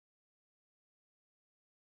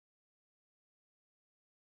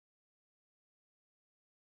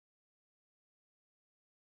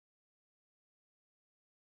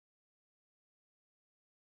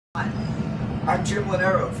I'm Jim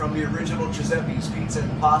Loniero from the original Giuseppi's Pizza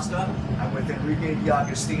and Pasta. I'm with Enrique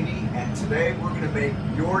D'Agostini, and today we're going to make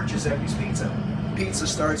your Giuseppi's Pizza. Pizza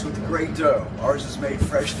starts with great dough. Ours is made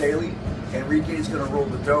fresh daily. Enrique is going to roll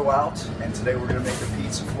the dough out, and today we're going to make a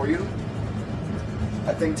pizza for you.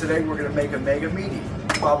 I think today we're going to make a Mega Meaty,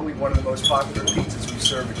 probably one of the most popular pizzas we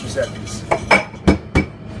serve at Giuseppi's.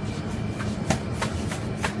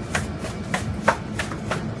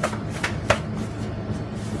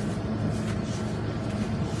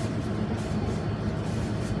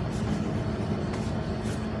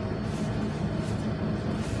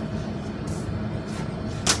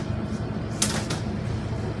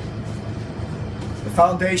 The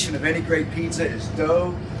foundation of any great pizza is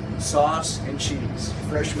dough, sauce, and cheese.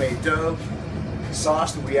 Fresh made dough,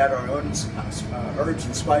 sauce that we add our own herbs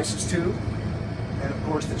and spices to, and of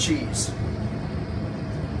course the cheese.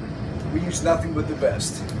 We use nothing but the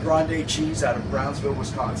best. Grande cheese out of Brownsville,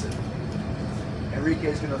 Wisconsin. Enrique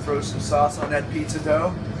is going to throw some sauce on that pizza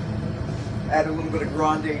dough, add a little bit of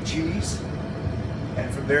Grande cheese,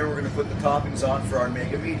 and from there we're going to put the toppings on for our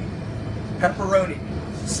Mega Meaty. Pepperoni,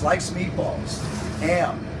 sliced meatballs,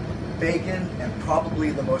 ham, bacon, and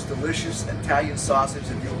probably the most delicious Italian sausage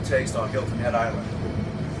that you'll taste on Hilton Head Island.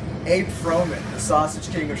 Abe Froman, the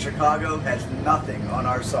sausage king of Chicago, has nothing on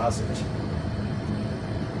our sausage.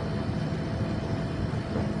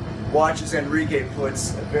 Watch as Enrique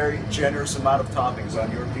puts a very generous amount of toppings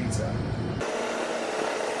on your pizza.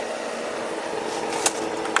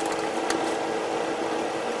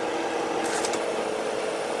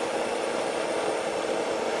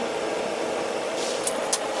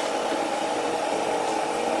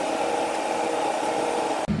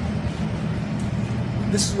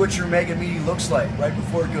 This is what your Mega Meaty looks like right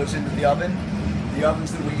before it goes into the oven. The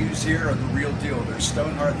ovens that we use here are the real deal. They're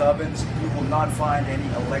stone hearth ovens. You will not find any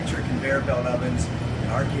electric conveyor belt ovens in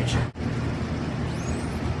our kitchen.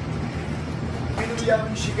 Into the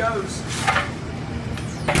oven she goes.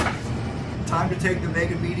 Time to take the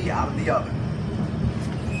Mega Meaty out of the oven.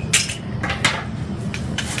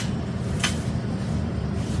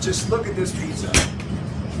 Just look at this pizza.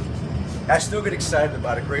 I still get excited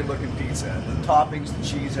about a great looking pizza. The toppings, the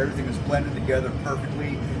cheese, everything is blended together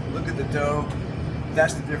perfectly. Look at the dough.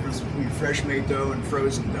 That's the difference between fresh made dough and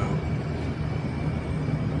frozen dough.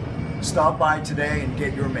 Stop by today and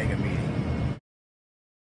get your Mega Meaty.